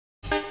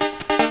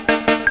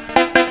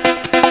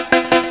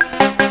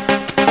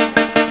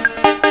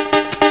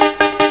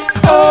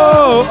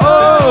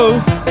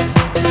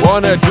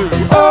wanna do.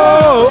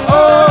 Oh,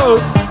 oh,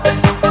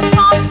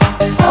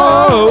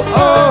 oh,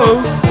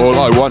 oh. All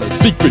I wanna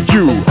speak with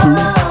you.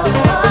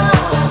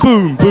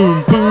 Boom,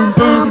 boom, boom,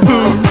 boom,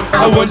 boom.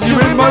 I want you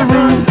in my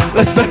room.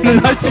 Let's spend the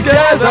night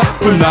together,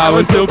 from now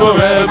until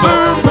forever.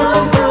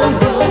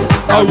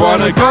 I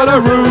wanna got a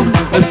room.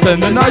 Let's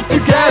spend the night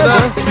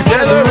together,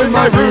 together in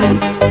my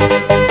room.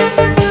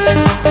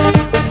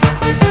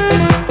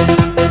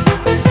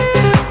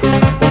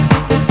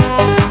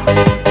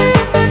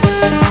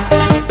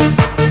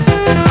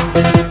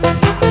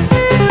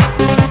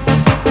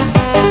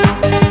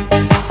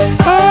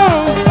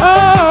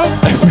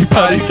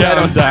 Everybody get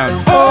on down.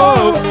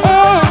 Oh,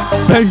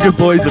 oh.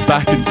 Vengaboys are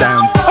back in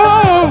town.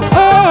 Oh,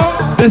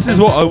 oh. This is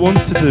what I want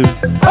to do.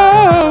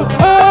 Oh,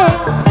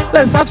 oh.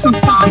 Let's have some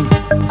fun.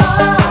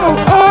 Oh,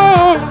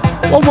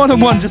 oh.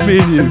 One-on-one, just me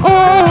and you.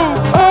 Oh,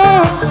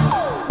 oh.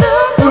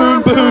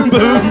 Boom, boom,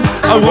 boom.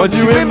 I want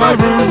you in my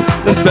room.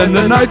 Let's spend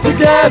the night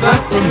together,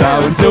 from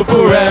now until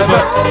forever.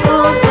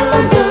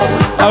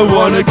 I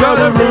wanna go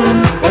to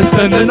room. Let's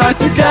spend the night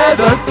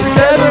together,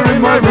 together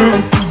in my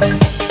room.